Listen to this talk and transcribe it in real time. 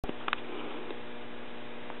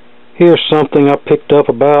Here's something I picked up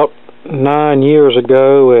about 9 years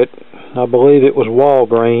ago at, I believe it was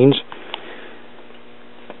Walgreens.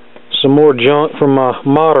 Some more junk from my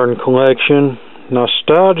modern collection.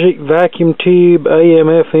 Nostalgic vacuum tube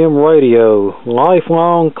AM/FM radio,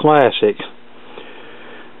 lifelong classic.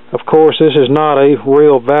 Of course, this is not a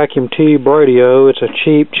real vacuum tube radio. It's a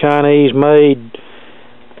cheap Chinese-made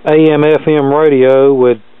AM/FM radio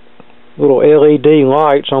with little LED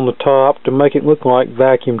lights on the top to make it look like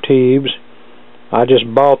vacuum tubes. I just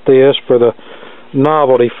bought this for the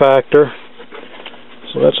novelty factor.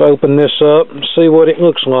 So let's open this up and see what it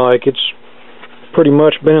looks like. It's pretty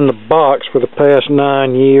much been in the box for the past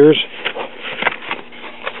 9 years.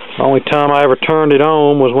 The only time I ever turned it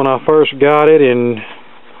on was when I first got it, and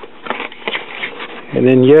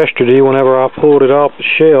then yesterday whenever I pulled it off the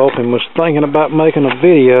shelf and was thinking about making a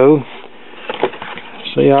video.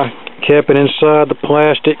 See, I kept it inside the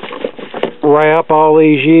plastic wrap all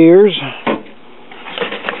these years.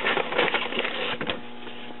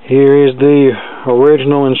 Here is the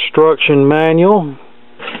original instruction manual.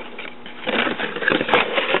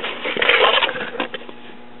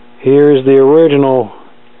 Here is the original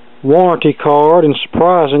warranty card, and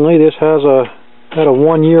surprisingly this had a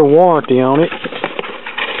 1-year warranty on it.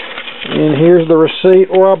 And here's the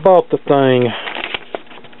receipt where I bought the thing.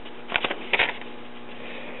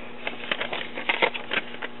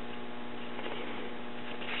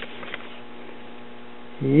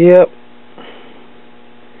 Yep.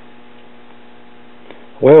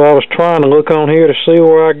 Well, I was trying to look on here to see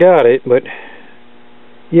where I got it, but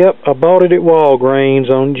yep, I bought it at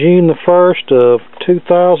Walgreens on June the 1st of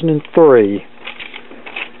 2003.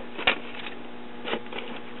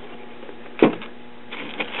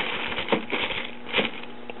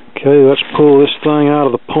 Okay, let's pull this thing out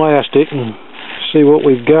of the plastic and see what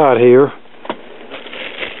we've got here.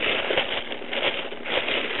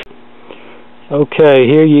 Okay,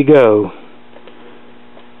 here you go.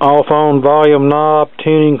 Off on volume knob,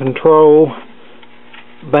 tuning control,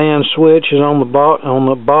 band switch is on the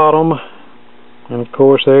bottom, and of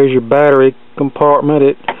course there's your battery compartment.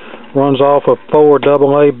 It runs off of 4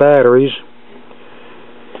 AA batteries.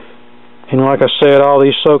 And like I said, all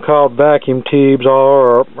these so-called vacuum tubes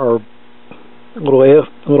are little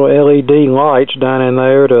LED lights down in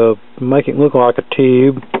there to make it look like a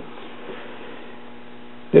tube.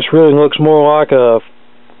 This really looks more like a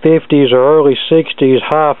 50s or early 60s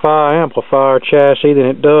hi-fi amplifier chassis than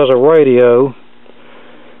it does a radio.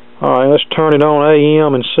 Alright, let's turn it on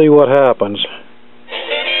AM and see what happens.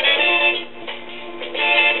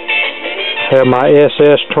 I have my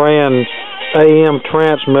SSTRAN AM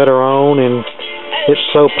transmitter on, and it's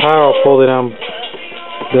so powerful that I'm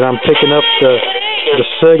picking up the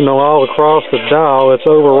signal all across the dial. It's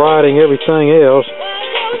overriding everything else.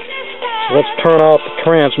 Let's turn off the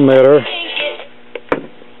transmitter.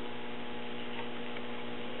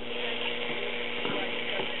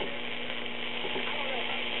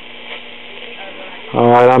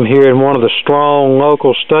 Alright, I'm hearing one of the strong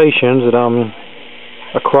local stations that I'm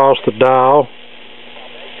across the dial.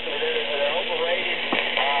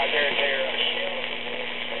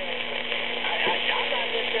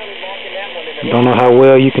 Don't know how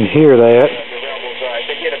well you can hear that.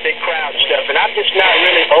 They get a big crowd and stuff, and I'm just not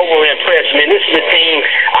really over impressed. I mean, this is a team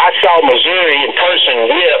I saw Missouri in person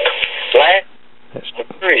whip last.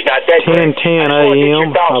 Missouri's not that 10:10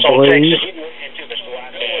 AM, I believe.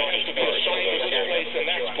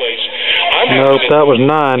 Nope, that was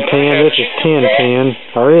 9:10. This is 10:10,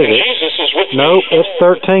 or is it? Nope, it's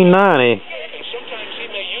 13:90.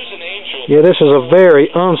 Yeah, this is a very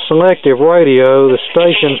unselective radio. The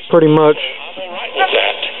station's pretty much...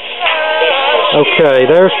 Okay,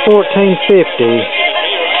 there's 1450.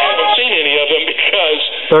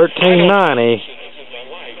 1390.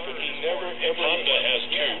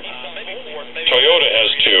 Toyota has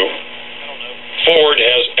 2. Ford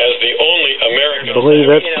has as the only American. I believe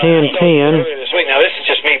that's 1010. Now this is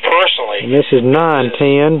just me personally. And this is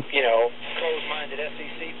 910. You know, closed-minded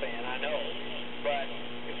SEC fan, I know. But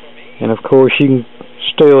for me, and of course you can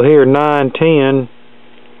still hear 910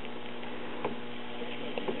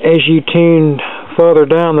 as you tune further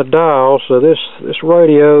down the dial. So this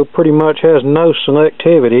radio pretty much has no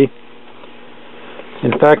selectivity.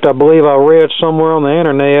 In fact, I believe I read somewhere on the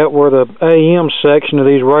internet where the AM section of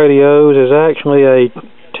these radios is actually a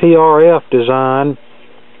TRF design.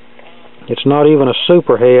 It's not even a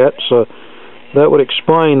superhet, so that would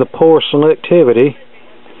explain the poor selectivity.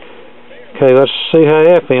 Okay, let's see how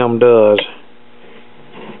FM does.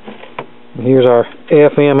 Here's our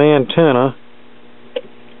FM antenna.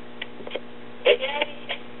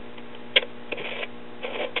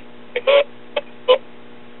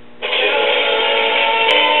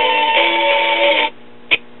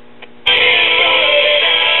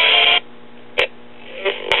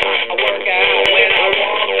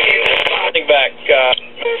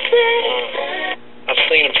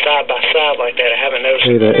 loud like that. I haven't noticed.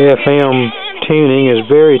 See, the FM tuning is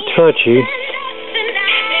very touchy.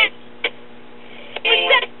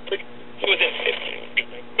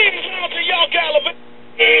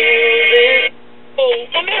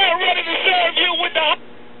 I'm now ready to serve you with the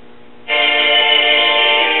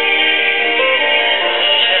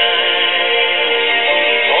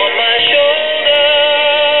on my shoulder.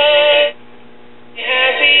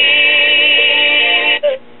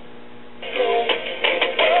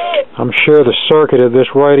 I'm sure the circuit of this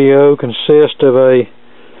radio consists of a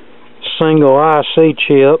single IC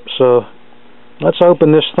chip, so let's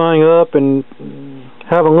open this thing up and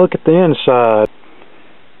have a look at the inside.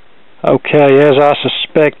 Okay, as I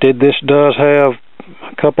suspected, this does have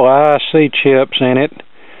a couple of IC chips in it.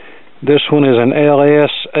 This one is an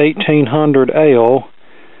LS1800L,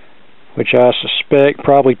 which I suspect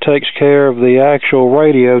probably takes care of the actual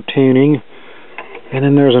radio tuning. And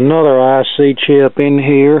then there's another IC chip in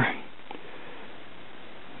here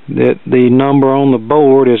that the number on the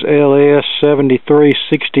board is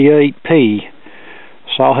LS7368P.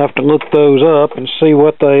 So I'll have to look those up and see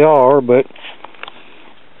what they are, but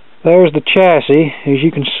there's the chassis. As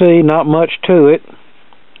you can see, not much to it.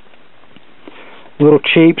 Little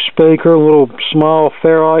cheap speaker, little small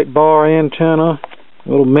ferrite bar antenna,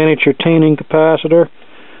 little miniature tuning capacitor.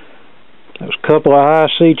 There's a couple of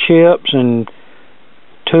IC chips and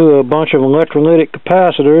a bunch of electrolytic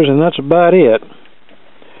capacitors, and that's about it.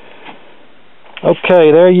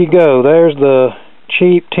 Okay, there you go. There's the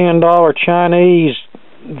cheap $10 Chinese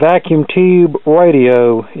vacuum tube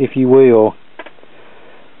radio, if you will.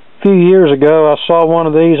 A few years ago I saw one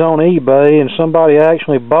of these on eBay, and somebody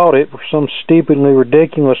actually bought it for some stupidly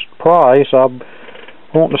ridiculous price. I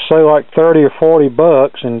want to say like 30 or 40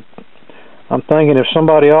 bucks, and I'm thinking if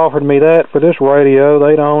somebody offered me that for this radio,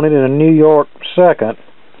 they'd own it in a New York second.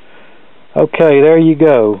 Okay, there you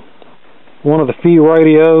go. One of the few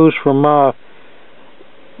radios from my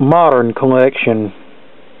modern collection.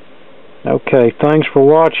 Okay, thanks for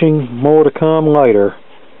watching. More to come later.